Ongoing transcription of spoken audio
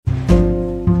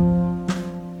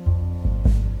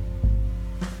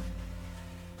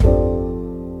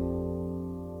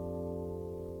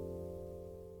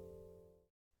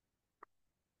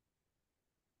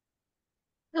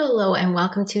Hello and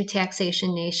welcome to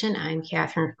Taxation Nation. I'm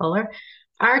Catherine Fuller.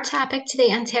 Our topic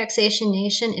today on Taxation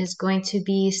Nation is going to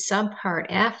be Subpart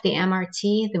F, the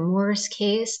MRT, the Moore's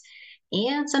case,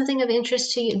 and something of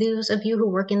interest to those of you who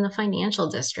work in the financial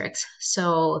districts.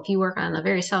 So if you work on the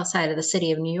very south side of the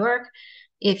city of New York,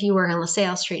 if you work on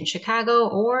LaSalle Street in Chicago,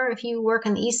 or if you work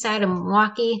on the east side of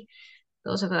Milwaukee,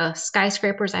 those are the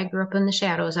skyscrapers I grew up in the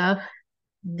shadows of.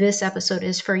 This episode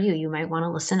is for you. You might want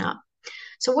to listen up.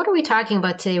 So what are we talking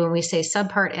about today when we say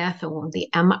Subpart F and the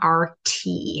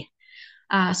MRT?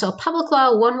 So Public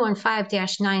Law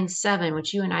 115-97,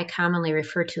 which you and I commonly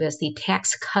refer to as the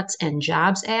Tax Cuts and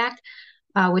Jobs Act,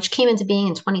 which came into being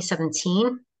in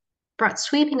 2017, brought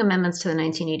sweeping amendments to the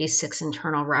 1986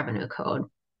 Internal Revenue Code.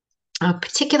 A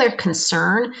particular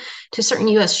concern to certain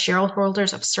U.S.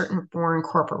 shareholders of certain foreign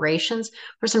corporations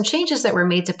were some changes that were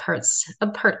made to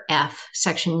Part F,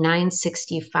 Section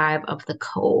 965 of the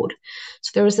Code. So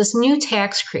there was this new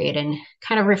tax created,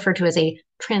 kind of referred to as a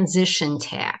transition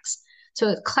tax. So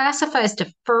it classifies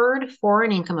deferred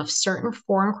foreign income of certain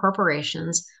foreign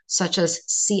corporations, such as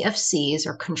CFCs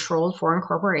or controlled foreign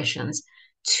corporations,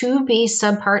 to be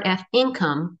Subpart F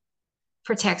income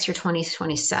for tax year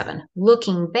 2027,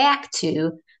 looking back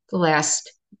to the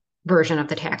last version of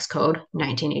the tax code,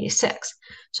 1986.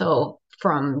 So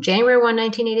from January 1,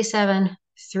 1987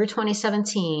 through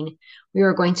 2017, we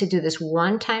were going to do this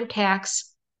one-time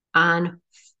tax on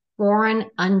foreign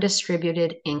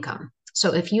undistributed income.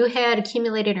 So if you had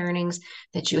accumulated earnings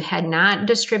that you had not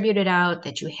distributed out,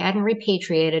 that you hadn't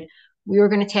repatriated, we were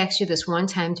going to tax you this one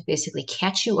time to basically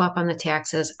catch you up on the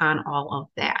taxes on all of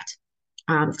that.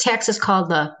 The tax is called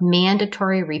the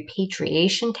Mandatory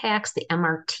Repatriation Tax, the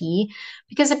MRT,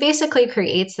 because it basically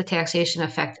creates the taxation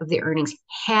effect of the earnings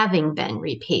having been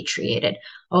repatriated,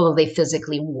 although they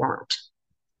physically weren't.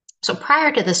 So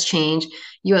prior to this change,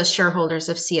 U.S. shareholders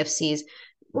of CFCs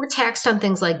were taxed on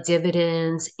things like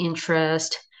dividends,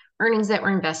 interest, earnings that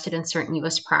were invested in certain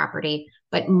U.S. property,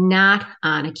 but not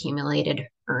on accumulated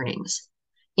earnings.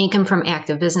 Income from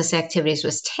active business activities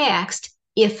was taxed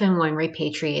if and when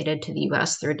repatriated to the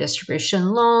U.S. through a distribution,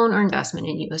 loan, or investment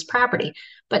in U.S. property,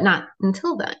 but not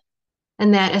until then.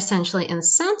 And that essentially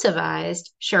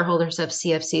incentivized shareholders of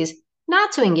CFCs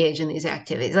not to engage in these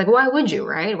activities. Like, why would you,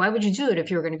 right? Why would you do it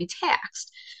if you were going to be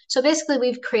taxed? So basically,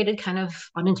 we've created kind of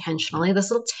unintentionally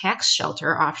this little tax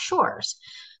shelter offshores.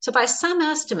 So by some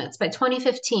estimates, by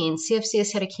 2015,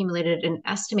 CFCs had accumulated an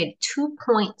estimated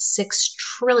 2.6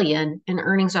 trillion in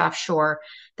earnings offshore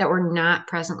that were not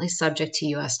presently subject to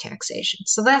U.S. taxation.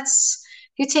 So that's,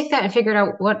 if you take that and figure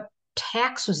out what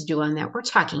tax was due on that, we're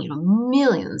talking,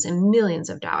 millions and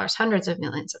millions of dollars, hundreds of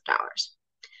millions of dollars.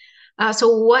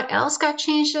 So what else got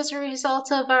changed as a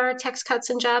result of our Tax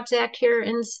Cuts and Jobs Act here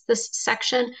in this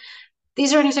section?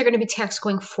 These earnings are going to be taxed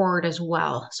going forward as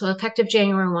well. So effective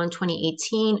January 1,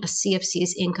 2018, a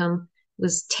CFC's income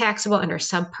was taxable under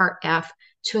Subpart F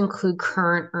to include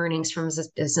current earnings from this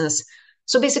business.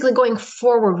 So basically going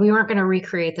forward, we weren't going to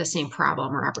recreate the same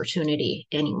problem or opportunity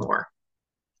anymore.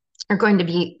 We're going to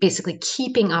be basically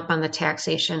keeping up on the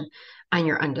taxation on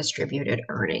your undistributed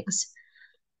earnings.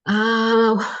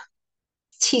 TCJA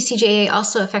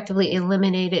also effectively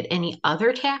eliminated any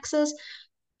other taxes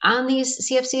on these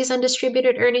CFC's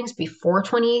undistributed earnings before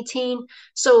 2018.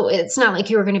 So it's not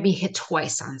like you were going to be hit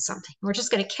twice on something. We're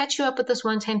just going to catch you up with this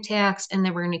one-time tax, and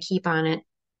then we're going to keep on it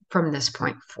from this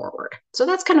point forward. So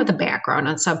that's kind of the background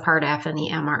on Subpart F and the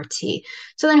MRT.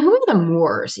 So then who are the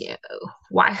Moores?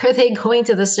 Why are they going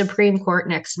to the Supreme Court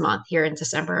next month here in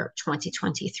December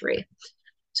 2023?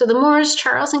 So the Moores,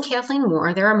 Charles and Kathleen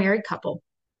Moore, they're a married couple.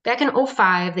 Back in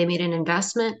 2005, they made an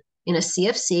investment in a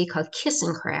CFC called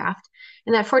KissenCraft,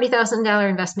 and that $40,000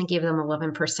 investment gave them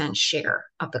 11% share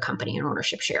of the company, an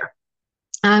ownership share.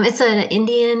 It's an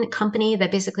Indian company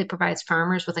that basically provides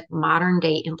farmers with like modern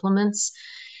day implements.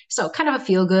 So kind of a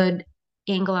feel good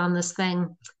angle on this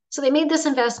thing. So they made this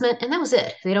investment and that was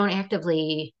it. They don't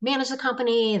actively manage the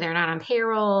company. They're not on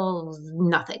payroll,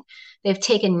 nothing. They've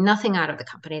taken nothing out of the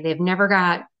company. They've never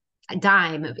got a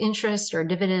dime of interest or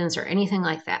dividends or anything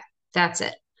like that. That's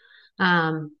it.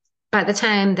 By the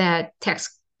time that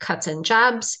Tax Cuts and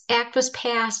Jobs Act was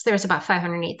passed, there was about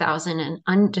 508,000 in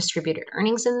undistributed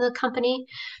earnings in the company.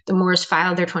 The Moores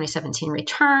filed their 2017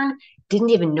 return,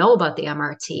 didn't even know about the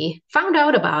MRT, found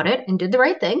out about it and did the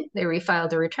right thing. They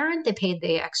refiled the return, they paid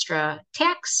the extra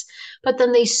tax, but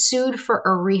then they sued for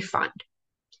a refund.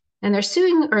 And they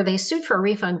sued for a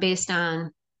refund based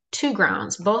on two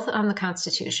grounds, both on the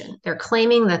Constitution. They're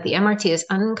claiming that the MRT is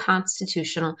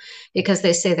unconstitutional because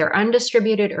they say their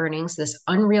undistributed earnings, this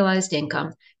unrealized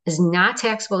income, is not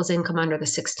taxable as income under the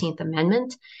 16th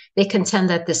Amendment. They contend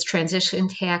that this transition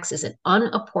tax is an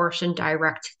unapportioned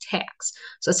direct tax.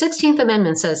 So 16th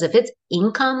Amendment says if it's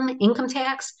income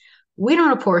tax, we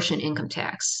don't apportion income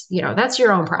tax. That's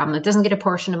your own problem. It doesn't get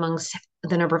apportioned amongst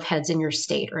the number of heads in your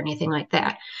state or anything like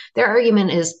that. Their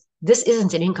argument is this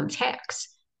isn't an income tax.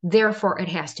 Therefore, it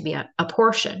has to be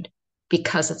apportioned.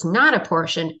 Because it's not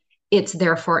apportioned, it's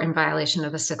therefore in violation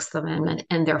of the Sixth Amendment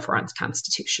and therefore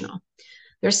unconstitutional.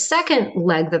 Their second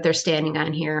leg that they're standing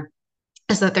on here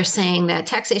is that they're saying that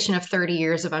taxation of 30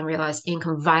 years of unrealized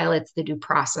income violates the due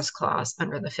process clause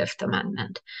under the Fifth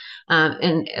Amendment.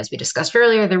 And as we discussed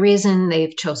earlier, the reason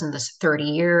they've chosen this 30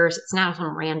 years, it's not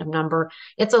some random number.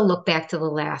 It's a look back to the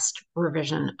last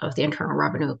revision of the Internal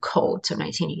Revenue Code, so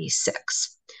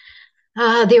 1986.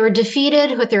 They were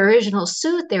defeated with their original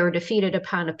suit. They were defeated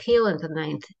upon appeal in the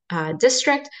Ninth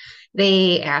District.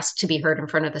 They asked to be heard in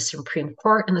front of the Supreme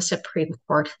Court, and the Supreme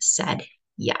Court said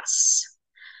yes.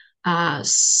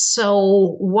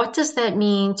 So what does that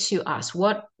mean to us?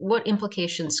 What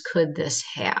implications could this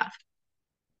have?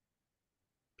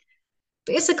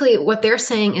 Basically, what they're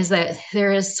saying is that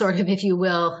there is sort of, if you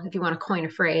will, if you want to coin a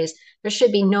phrase, there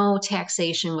should be no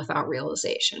taxation without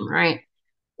realization, right?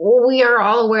 We are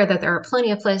all aware that there are plenty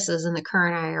of places in the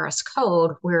current IRS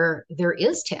code where there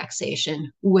is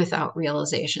taxation without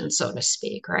realization, so to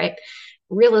speak, right?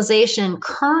 Realization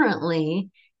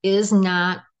currently is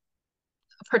not a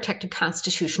protected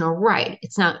constitutional right.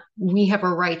 It's not, we have a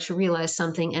right to realize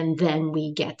something and then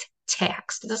we get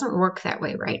taxed. It doesn't work that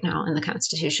way right now in the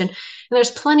Constitution. And there's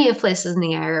plenty of places in the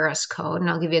IRS code, and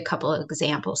I'll give you a couple of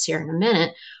examples here in a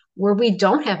minute, where we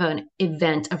don't have an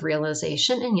event of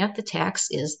realization, and yet the tax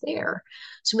is there.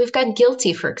 So we've got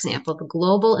GILTI, for example, the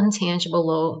Global Intangible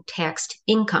Low Taxed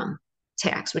Income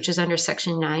Tax, which is under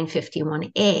Section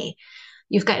 951A.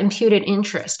 You've got imputed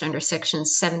interest under Section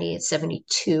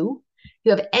 7872.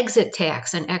 You have exit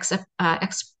tax and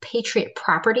expatriate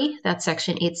property. That's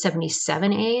Section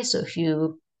 877A. So if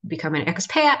you become an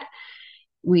expat,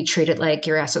 we treat it like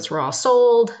your assets were all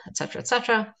sold, et cetera, et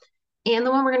cetera. And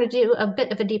the one we're going to do a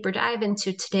bit of a deeper dive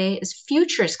into today is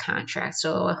futures contracts.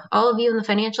 So all of you in the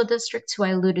financial districts who I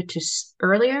alluded to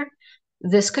earlier,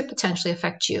 this could potentially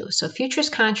affect you. So futures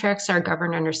contracts are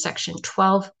governed under Section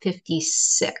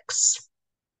 1256.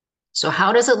 So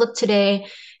how does it look today,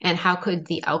 and how could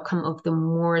the outcome of the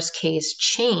Moore's case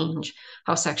change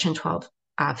how Section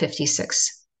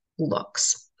 1256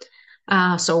 looks?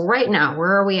 So right now,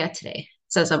 where are we at today?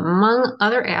 It says among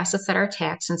other assets that are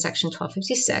taxed in Section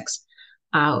 1256,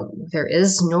 there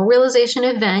is no realization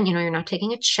event. You're not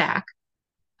taking a check.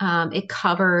 It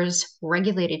covers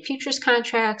regulated futures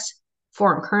contracts,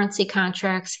 foreign currency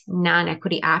contracts,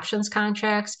 non-equity options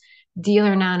contracts,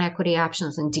 dealer non-equity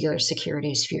options, and dealer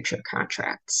securities future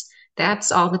contracts.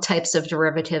 That's all the types of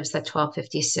derivatives that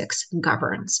 1256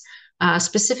 governs.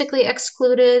 Specifically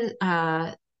excluded,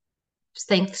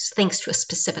 thanks to a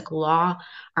specific law,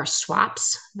 are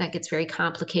swaps. That gets very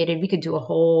complicated. We could do a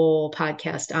whole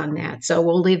podcast on that. So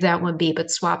we'll leave that one be, but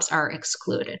swaps are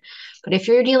excluded. But if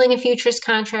you're dealing in futures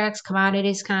contracts,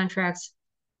 commodities contracts,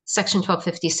 Section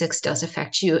 1256 does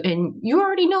affect you. And you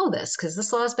already know this because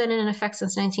this law has been in effect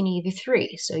since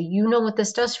 1983. So you know what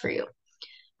this does for you.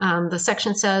 The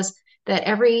section says that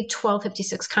every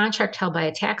 1256 contract held by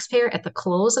a taxpayer at the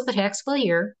close of the taxable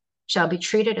year shall be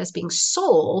treated as being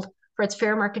sold for its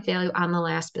fair market value on the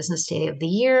last business day of the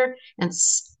year, and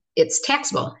it's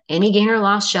taxable. Any gain or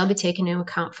loss shall be taken into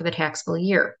account for the taxable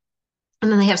year.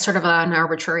 And then they have sort of an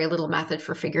arbitrary little method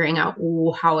for figuring out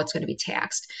how it's going to be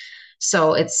taxed.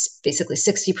 So it's basically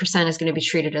 60% is going to be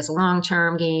treated as a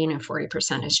long-term gain and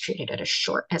 40% is treated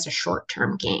as a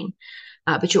short-term gain.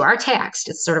 But you are taxed.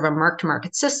 It's sort of a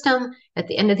mark-to-market system. At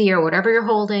the end of the year, whatever you're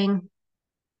holding,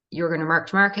 you're going to mark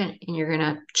to market and you're going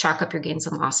to chalk up your gains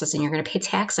and losses and you're going to pay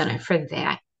tax on it for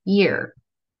that year.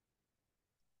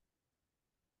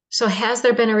 So has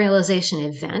there been a realization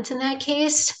event in that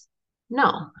case?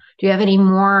 No. Do you have any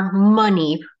more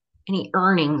money, any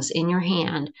earnings in your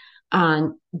hand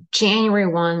on January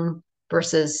 1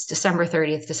 versus December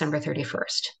 30th, December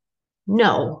 31st?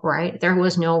 No, right? There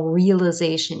was no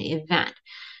realization event.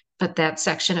 But that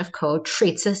section of code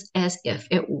treats us as if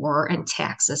it were and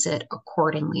taxes it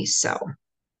accordingly so.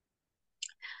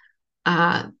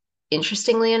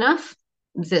 Interestingly enough,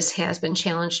 this has been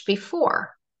challenged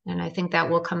before, and I think that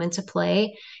will come into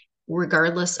play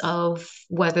regardless of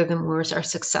whether the Moores are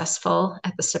successful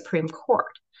at the Supreme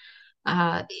Court.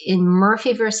 In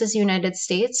Murphy versus United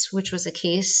States, which was a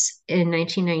case in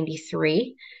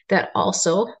 1993 that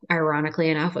also, ironically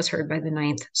enough, was heard by the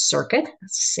Ninth Circuit,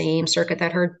 same circuit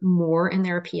that heard Moore in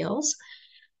their appeals.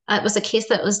 It was a case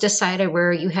that was decided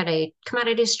where you had a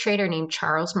commodities trader named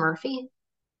Charles Murphy,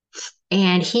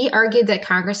 and he argued that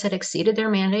Congress had exceeded their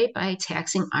mandate by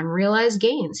taxing unrealized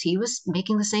gains. He was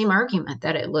making the same argument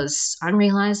that it was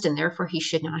unrealized and therefore he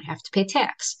should not have to pay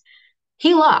tax.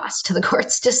 He lost. The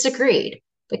courts disagreed.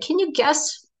 But can you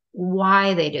guess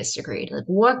why they disagreed? Like,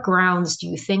 what grounds do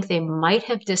you think they might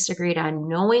have disagreed on,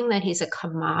 knowing that he's a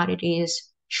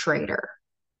commodities trader?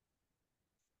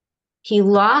 He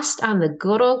lost on the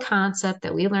good old concept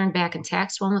that we learned back in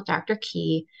Tax 1 with Dr.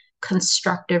 Key,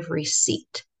 constructive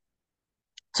receipt.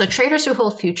 So traders who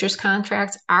hold futures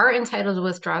contracts are entitled to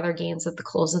withdraw their gains at the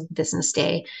close of the business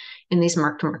day in these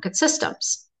mark-to-market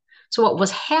systems. So what was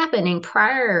happening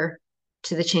prior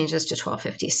to the changes to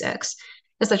 1256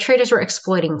 is that traders were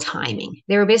exploiting timing.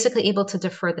 They were basically able to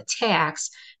defer the tax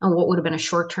on what would have been a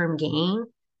short-term gain,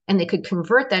 and they could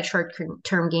convert that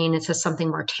short-term gain into something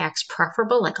more tax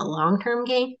preferable, like a long-term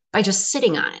gain, by just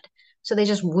sitting on it. So they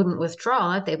just wouldn't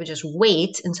withdraw it. They would just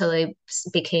wait until they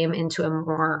became into a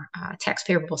more tax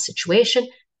favorable situation.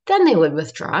 Then they would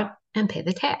withdraw it and pay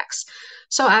the tax.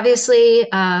 So obviously,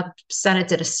 Senate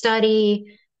did a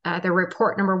study. The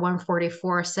report number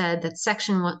 144 said that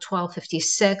Section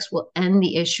 1256 will end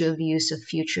the issue of the use of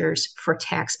futures for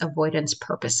tax avoidance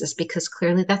purposes, because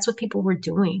clearly that's what people were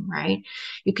doing, right?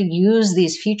 You could use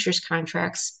these futures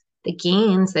contracts, the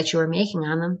gains that you were making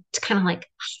on them, to kind of like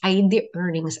hide the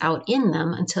earnings out in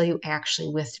them until you actually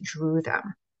withdrew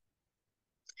them.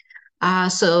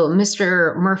 So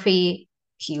Mr. Murphy,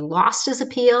 he lost his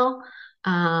appeal.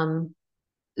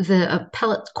 The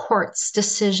appellate court's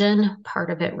decision,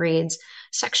 part of it reads,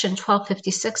 Section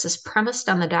 1256 is premised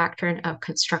on the doctrine of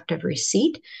constructive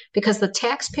receipt because the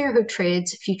taxpayer who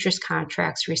trades futures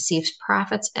contracts receives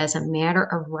profits as a matter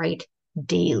of right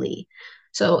daily.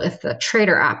 So if the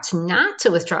trader opts not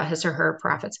to withdraw his or her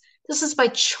profits, this is by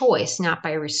choice, not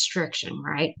by restriction,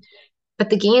 right? But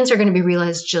the gains are going to be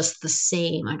realized just the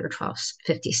same under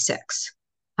 1256.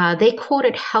 They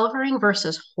quoted Helvering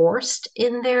versus Horst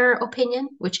in their opinion,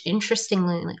 which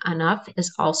interestingly enough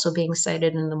is also being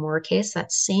cited in the Moore case,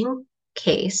 that same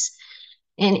case.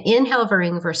 And in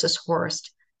Helvering versus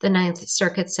Horst, the Ninth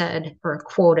Circuit said, or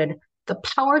quoted, the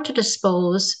power to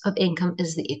dispose of income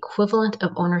is the equivalent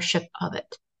of ownership of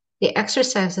it. The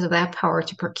exercise of that power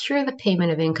to procure the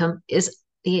payment of income is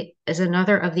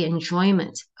another of the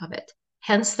enjoyment of it.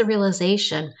 Hence the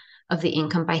realization of the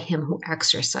income by him who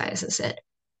exercises it.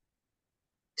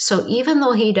 So even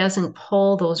though he doesn't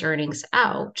pull those earnings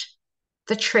out,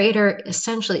 the trader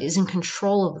essentially is in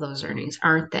control of those earnings,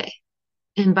 aren't they?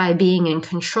 And by being in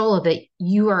control of it,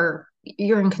 you're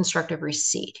in constructive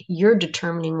receipt. You're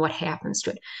determining what happens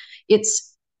to it.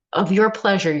 It's of your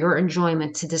pleasure, your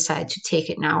enjoyment to decide to take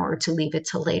it now or to leave it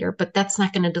till later, but that's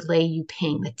not going to delay you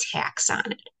paying the tax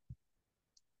on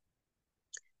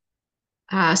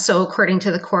it. So according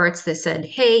to the courts, they said,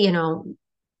 hey,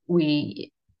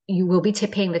 you will be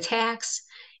paying the tax.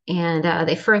 And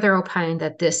they further opined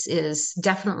that this is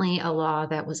definitely a law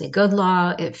that was a good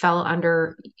law. It fell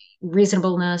under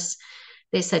reasonableness.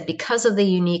 They said because of the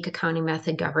unique accounting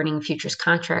method governing futures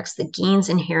contracts, the gains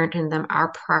inherent in them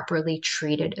are properly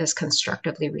treated as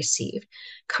constructively received.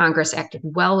 Congress acted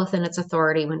well within its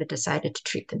authority when it decided to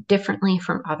treat them differently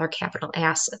from other capital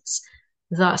assets.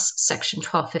 Thus, Section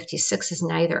 1256 is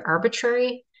neither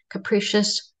arbitrary,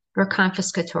 capricious, nor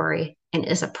confiscatory, and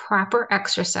is a proper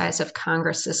exercise of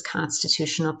Congress's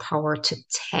constitutional power to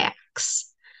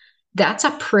tax. That's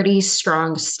a pretty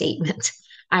strong statement.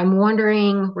 I'm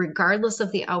wondering, regardless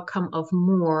of the outcome of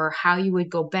Moore, how you would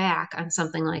go back on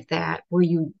something like that, where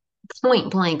you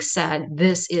point blank said,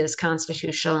 this is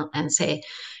constitutional, and say,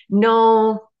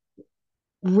 no,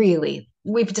 really,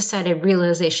 we've decided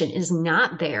realization is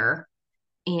not there,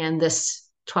 and this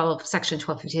Section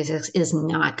 1256 is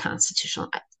not constitutional.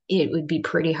 It would be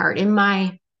pretty hard, in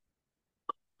my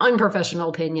unprofessional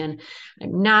opinion.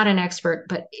 I'm not an expert,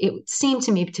 but it seemed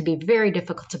to me to be very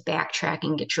difficult to backtrack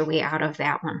and get your way out of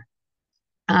that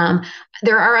one.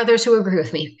 There are others who agree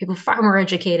with me, people far more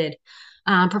educated.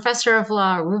 Professor of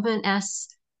Law Ruben S.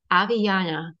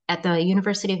 Avellana at the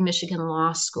University of Michigan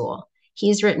Law School.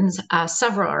 He's written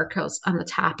several articles on the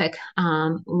topic.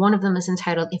 One of them is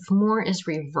entitled, If Moore is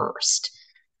Reversed.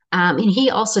 And he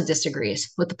also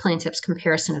disagrees with the plaintiff's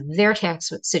comparison of their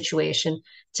tax situation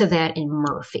to that in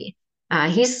Murphy.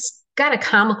 He's got a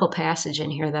comical passage in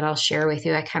here that I'll share with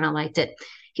you. I kind of liked it.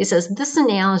 He says, this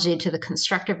analogy to the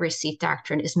constructive receipt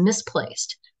doctrine is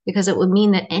misplaced. because it would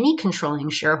mean that any controlling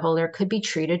shareholder could be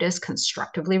treated as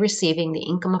constructively receiving the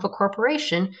income of a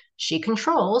corporation she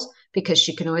controls, because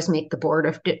she can always make the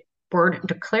board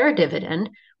declare a dividend,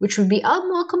 which would be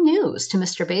unwelcome news to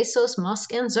Mr. Bezos,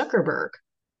 Musk, and Zuckerberg.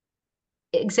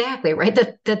 Exactly, right?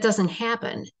 That doesn't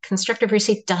happen. Constructive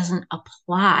receipt doesn't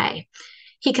apply.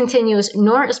 He continues,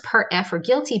 nor is Part F or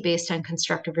guilty based on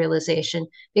constructive realization,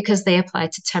 because they apply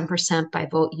to 10% by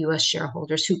vote US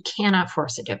shareholders who cannot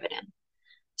force a dividend.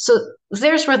 So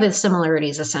there's where the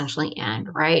similarities essentially end,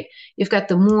 right? You've got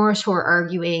the Moores who are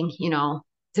arguing,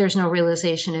 there's no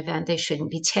realization event, they shouldn't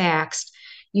be taxed.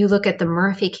 You look at the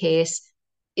Murphy case,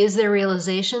 is there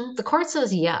realization? The court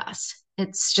says yes.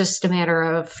 It's just a matter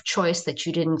of choice that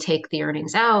you didn't take the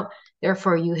earnings out,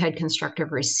 therefore you had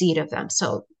constructive receipt of them.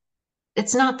 So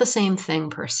it's not the same thing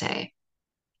per se.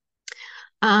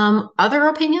 Other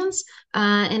opinions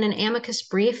in an amicus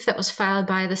brief that was filed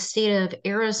by the state of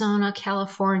Arizona,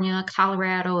 California,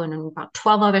 Colorado, and about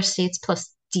 12 other states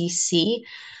plus DC,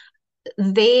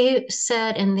 they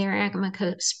said in their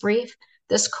amicus brief,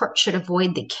 this court should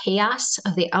avoid the chaos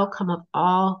of the outcome of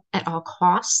all at all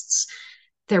costs.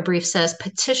 Their brief says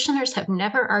petitioners have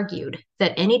never argued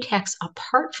that any tax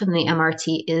apart from the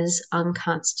MRT is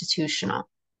unconstitutional.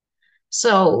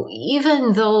 So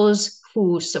even those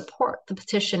who support the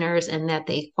petitioners and that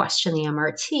they question the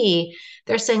MRT,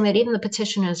 they're saying that even the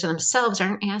petitioners themselves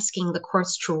aren't asking the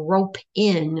courts to rope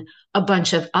in a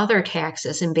bunch of other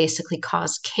taxes and basically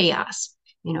cause chaos,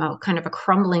 kind of a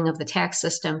crumbling of the tax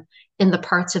system in the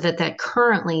parts of it that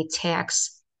currently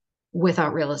tax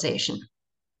without realization.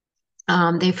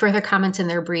 They further comment in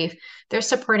their brief, their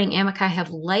supporting amici have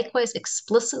likewise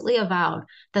explicitly avowed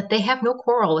that they have no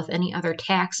quarrel with any other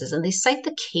taxes. And they cite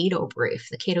the Cato brief,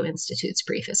 the Cato Institute's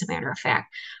brief, as a matter of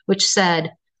fact, which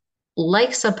said, like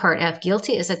subpart F,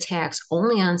 guilty is a tax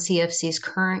only on CFC's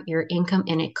current year income,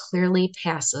 and it clearly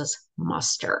passes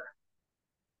muster.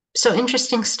 So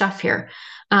interesting stuff here.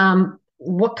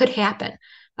 What could happen?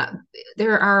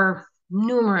 There are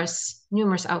numerous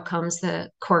outcomes the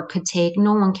court could take.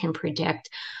 No one can predict.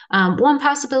 One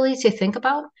possibility to think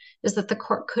about is that the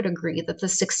court could agree that the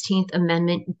 16th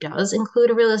Amendment does include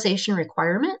a realization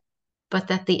requirement, but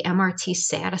that the MRT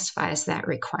satisfies that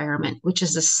requirement, which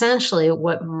is essentially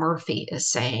what Murphy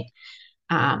is saying.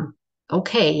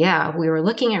 Okay, yeah, we were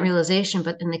looking at realization,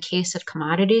 but in the case of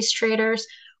commodities traders,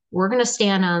 we're going to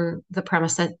stand on the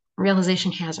premise that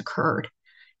realization has occurred.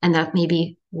 And that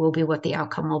maybe will be what the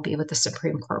outcome will be with the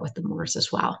Supreme Court with the Moores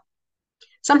as well.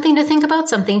 Something to think about,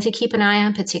 something to keep an eye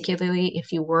on, particularly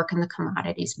if you work in the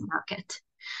commodities market.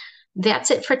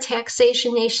 That's it for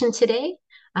Taxation Nation today.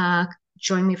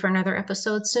 Join me for another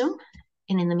episode soon.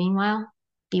 And in the meanwhile,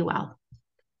 be well.